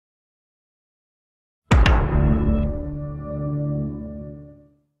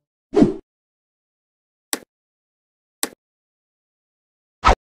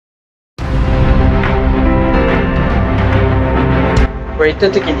Berita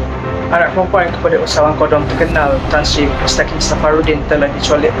terkini, anak perempuan kepada usahawan kodam terkenal Tan Sri Mustaqim telah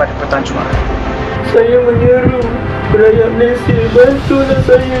diculik pada petang Jumaat. Saya menyeru rakyat Malaysia, bantulah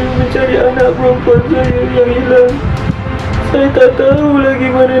saya mencari anak perempuan saya yang hilang. Saya tak tahu lagi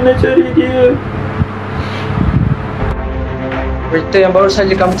mana nak cari dia. Berita yang baru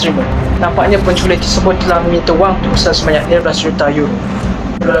saja kami terima, nampaknya penculik tersebut telah meminta wang tebusan sebanyak 15 juta euro.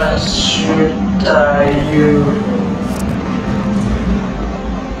 15 juta euro.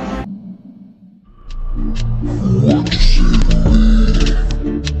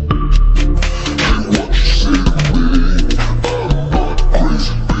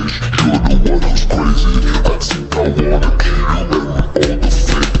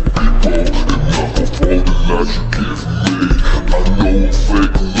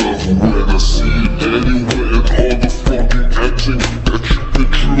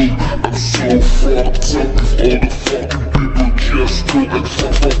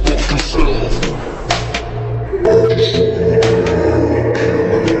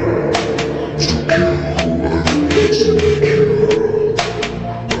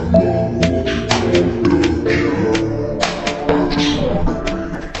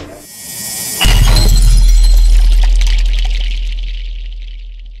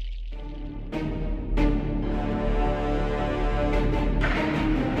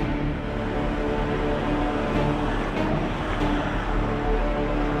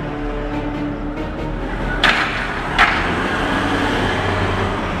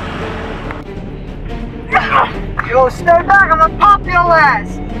 Yo, stay back, I'm gonna pop your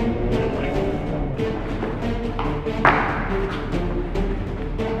ass!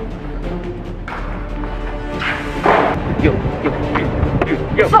 Yo.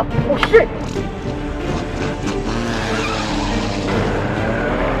 What's up? Oh shit!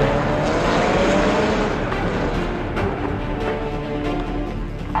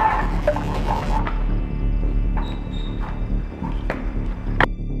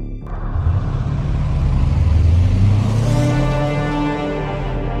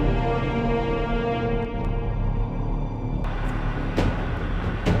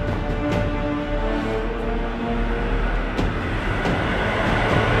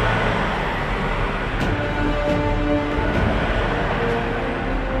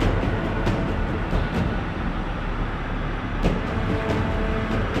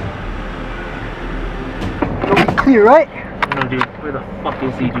 Clear, right? No, dude. Where the fuck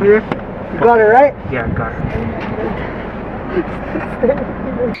is he, dude? Clear. You got it, right? Yeah, I got it.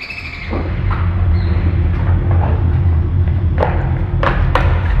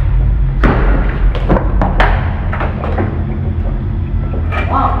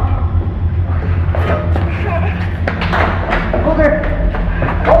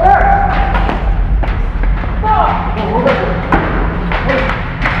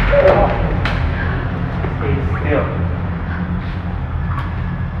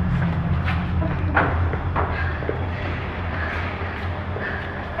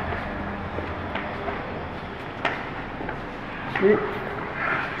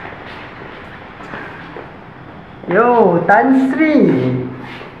 Yo, Tan Sri,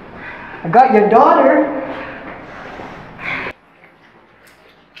 I got your daughter.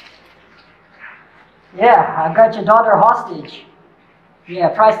 Yeah, I got your daughter hostage. Yeah,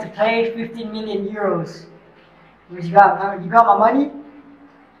 price to pay 15 million euros. You got my money?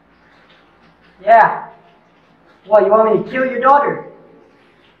 Yeah. What, you want me to kill your daughter?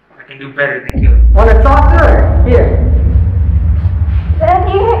 I can do better than killing. Wanna talk to her? Here.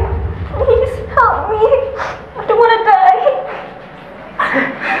 Daddy, please help me. I don't want to die.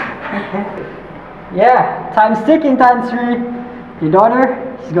 Yeah, time's ticking, Tan Sri. Your daughter,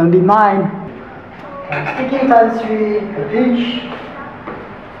 she's gonna be mine. Time's ticking, Tan Sri. A bitch.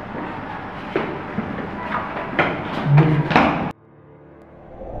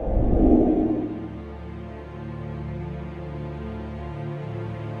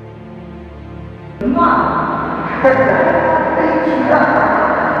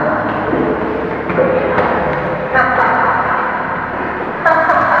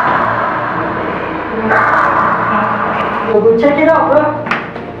 We'll go check it out, bro.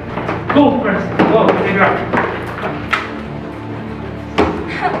 Go first. Go, take it out.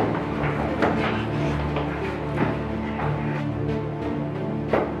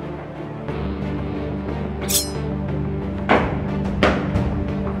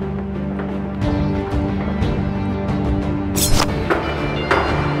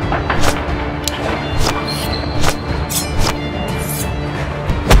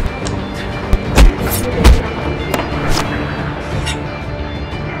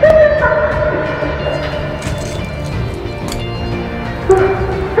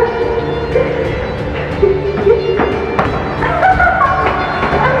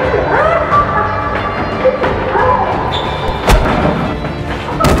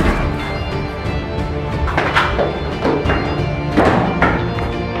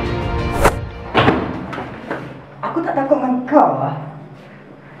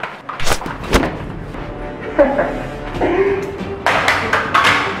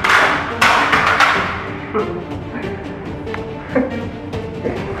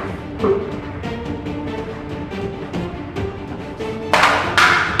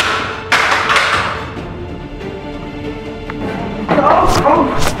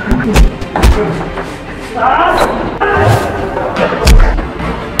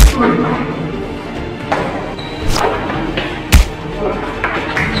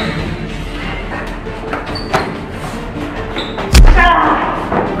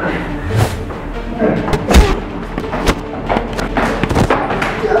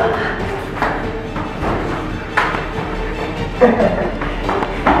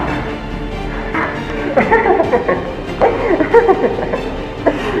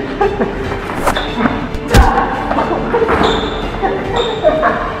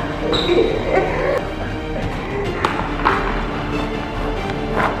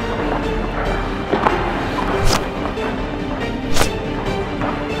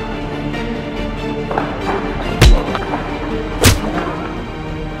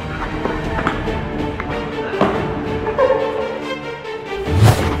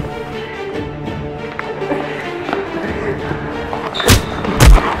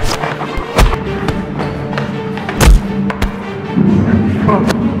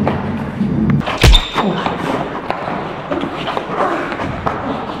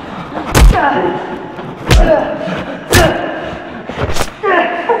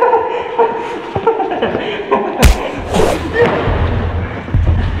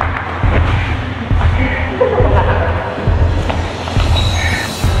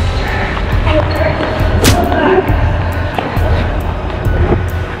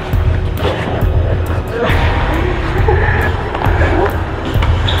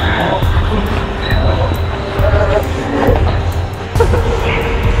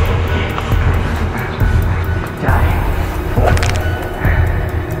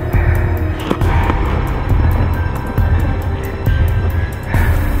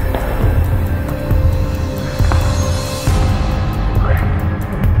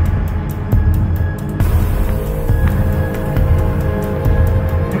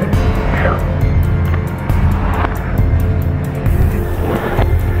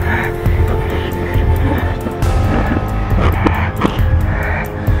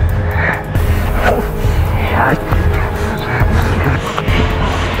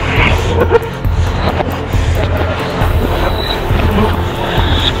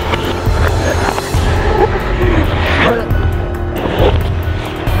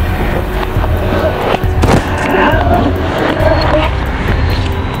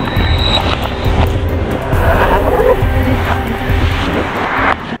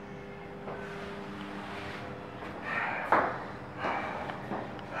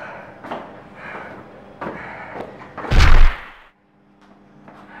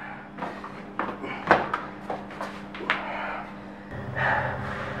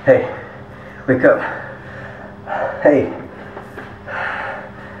 Hey, wake up. Hey.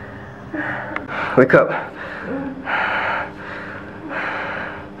 Wake up.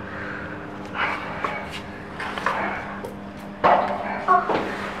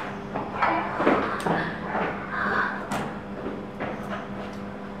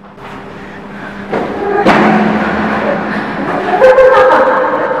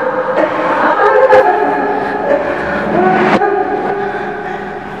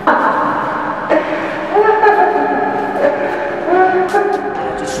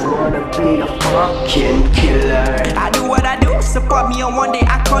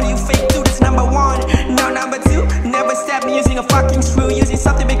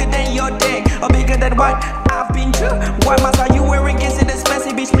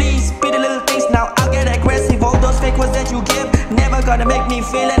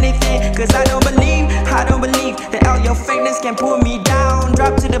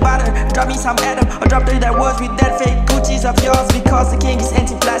 Drop me some Adam or drop the that words with that fake Gucci's of yours, because the king is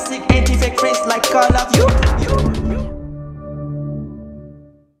anti-plastic, anti-fake friends like all of you.